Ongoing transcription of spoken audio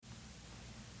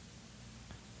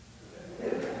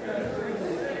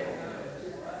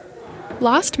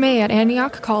Last May at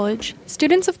Antioch College,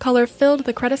 students of color filled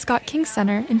the Coretta Scott King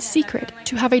Center in secret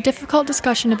to have a difficult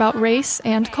discussion about race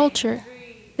and culture.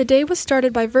 The day was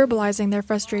started by verbalizing their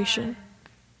frustration.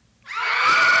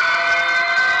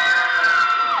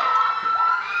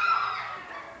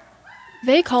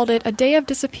 They called it a day of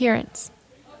disappearance.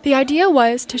 The idea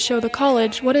was to show the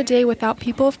college what a day without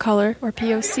people of color, or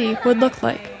POC, would look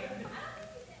like.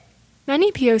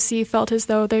 Many POC felt as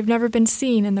though they've never been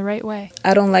seen in the right way.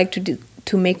 I don't like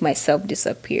to make myself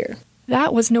disappear.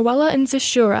 That was Noella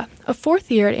Nzishura, a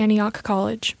fourth year at Antioch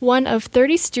College, one of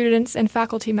 30 students and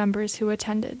faculty members who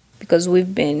attended. Because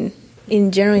we've been,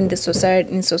 in general, in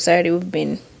society, we've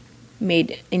been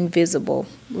made invisible.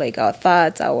 Like our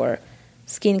thoughts, our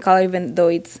skin color, even though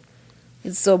it's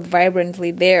so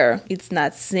vibrantly there, it's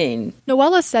not seen.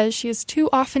 Noella says she is too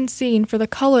often seen for the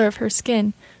color of her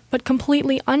skin, but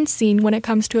completely unseen when it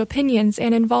comes to opinions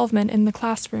and involvement in the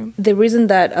classroom. The reason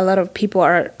that a lot of people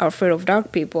are afraid of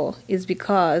dark people is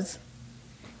because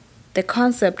the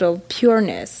concept of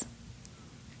pureness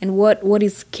and what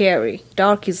is scary.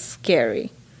 Dark is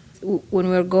scary. When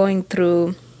we're going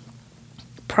through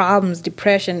problems,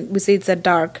 depression, we say it's a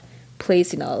dark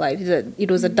place in our life.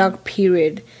 It was a dark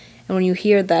period. And when you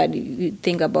hear that, you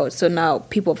think about, so now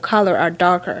people of color are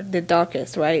darker, the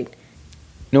darkest, right?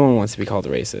 No one wants to be called a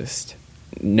racist.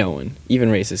 No one, even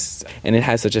racists. And it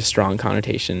has such a strong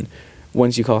connotation.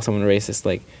 Once you call someone a racist,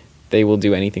 like, they will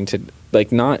do anything to,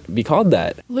 like, not be called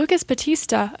that. Lucas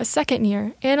Batista, a second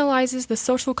year, analyzes the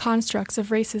social constructs of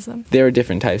racism. There are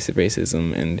different types of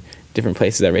racism and different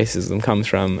places that racism comes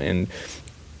from, and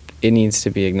it needs to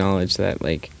be acknowledged that,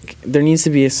 like, there needs to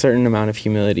be a certain amount of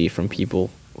humility from people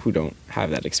who don't have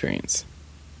that experience.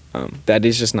 That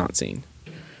is just not seen.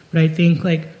 But I think,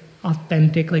 like,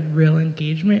 authentic, like, real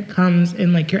engagement comes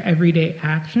in, like, your everyday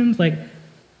actions, like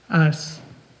us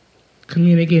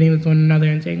communicating with one another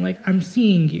and saying, like, I'm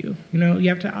seeing you. You know, you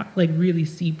have to, like, really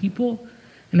see people.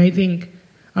 And I think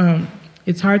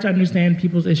it's hard to understand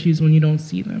people's issues when you don't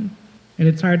see them. And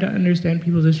it's hard to understand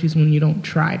people's issues when you don't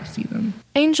try to see them.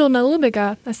 Angel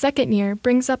Nalubiga, a second year,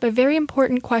 brings up a very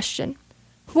important question.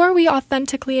 Who are we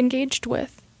authentically engaged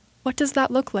with? What does that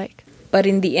look like? But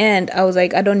in the end, I was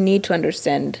like, I don't need to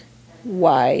understand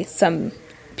why some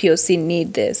POC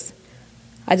need this.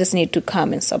 I just need to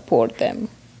come and support them.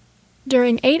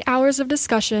 During 8 hours of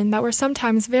discussion that were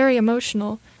sometimes very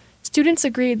emotional, students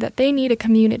agreed that they need a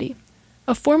community,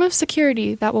 a form of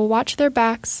security that will watch their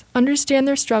backs, understand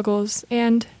their struggles,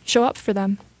 and show up for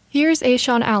them. Here's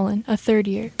Ashawn Allen, a third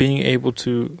year. Being able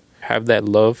to have that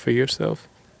love for yourself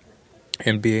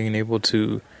and being able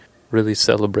to really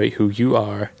celebrate who you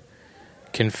are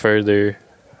can further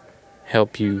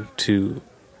help you to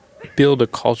build a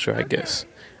culture, I guess,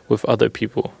 with other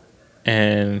people.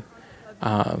 And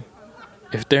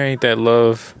if there ain't that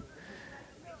love,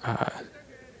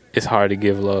 it's hard to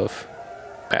give love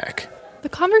back. The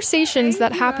conversations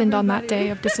that happened on that day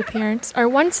of disappearance are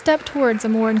one step towards a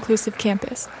more inclusive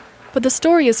campus. But the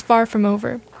story is far from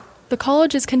over. The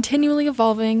college is continually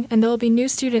evolving, and there will be new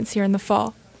students here in the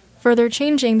fall, further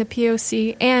changing the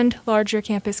POC and larger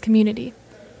campus community.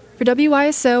 For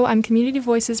WYSO, I'm Community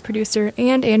Voices producer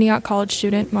and Antioch College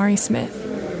student Mari Smith.